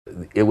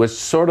It was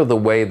sort of the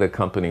way the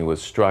company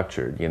was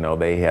structured. You know,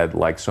 they had,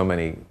 like so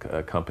many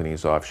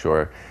companies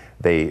offshore,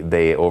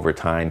 they over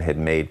time had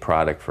made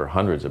product for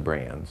hundreds of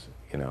brands,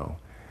 you know.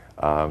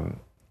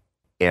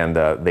 And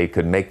they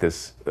could make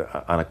this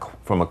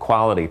from a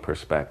quality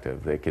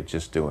perspective. They could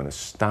just do an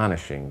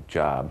astonishing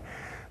job.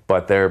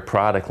 But their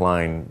product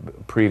line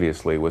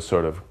previously was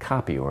sort of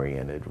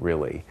copy-oriented,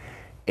 really.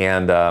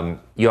 And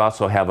you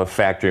also have a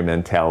factory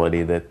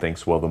mentality that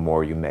thinks, well, the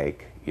more you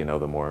make, you know,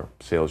 the more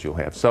sales you'll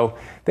have. So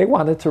they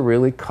wanted to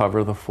really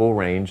cover the full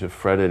range of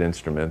fretted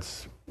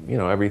instruments, you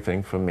know,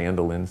 everything from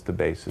mandolins to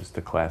basses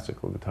to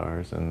classical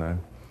guitars. And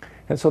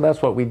so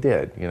that's what we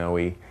did. You know,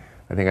 I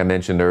think I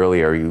mentioned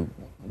earlier,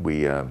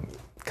 we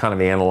kind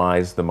of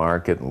analyzed the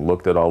market and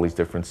looked at all these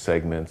different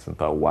segments and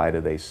thought, why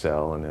do they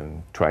sell? And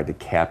then tried to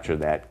capture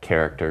that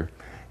character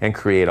and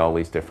create all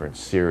these different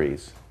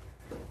series.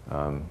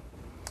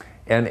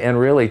 And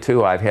really,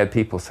 too, I've had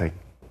people say,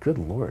 good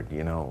Lord,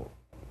 you know,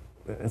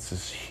 it's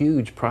this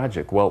huge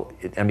project. Well,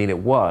 I mean, it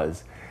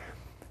was,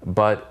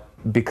 but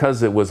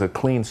because it was a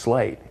clean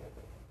slate,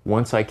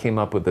 once I came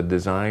up with a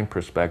design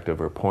perspective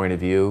or point of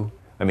view,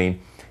 I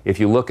mean, if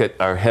you look at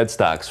our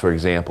headstocks, for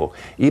example,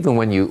 even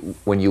when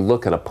you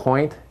look at a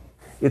point,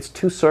 it's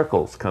two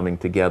circles coming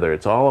together.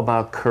 It's all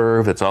about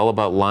curve. It's all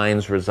about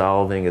lines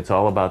resolving. It's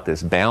all about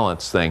this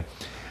balance thing.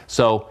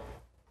 So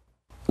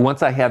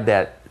once I had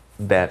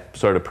that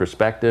sort of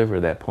perspective or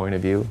that point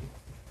of view,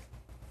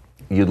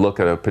 you'd look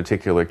at a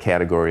particular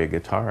category of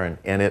guitar,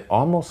 and it's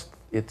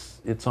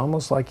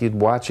almost like you'd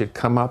watch it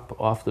come up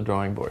off the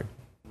drawing board,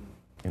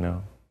 you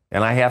know.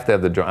 And I have to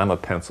have I'm a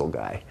pencil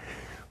guy.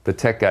 The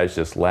tech guys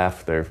just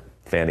laugh their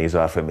fannies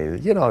off at me.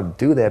 You know,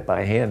 do that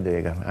by hand,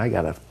 Dig. I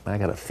gotta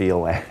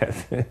feel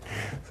that.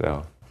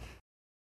 So.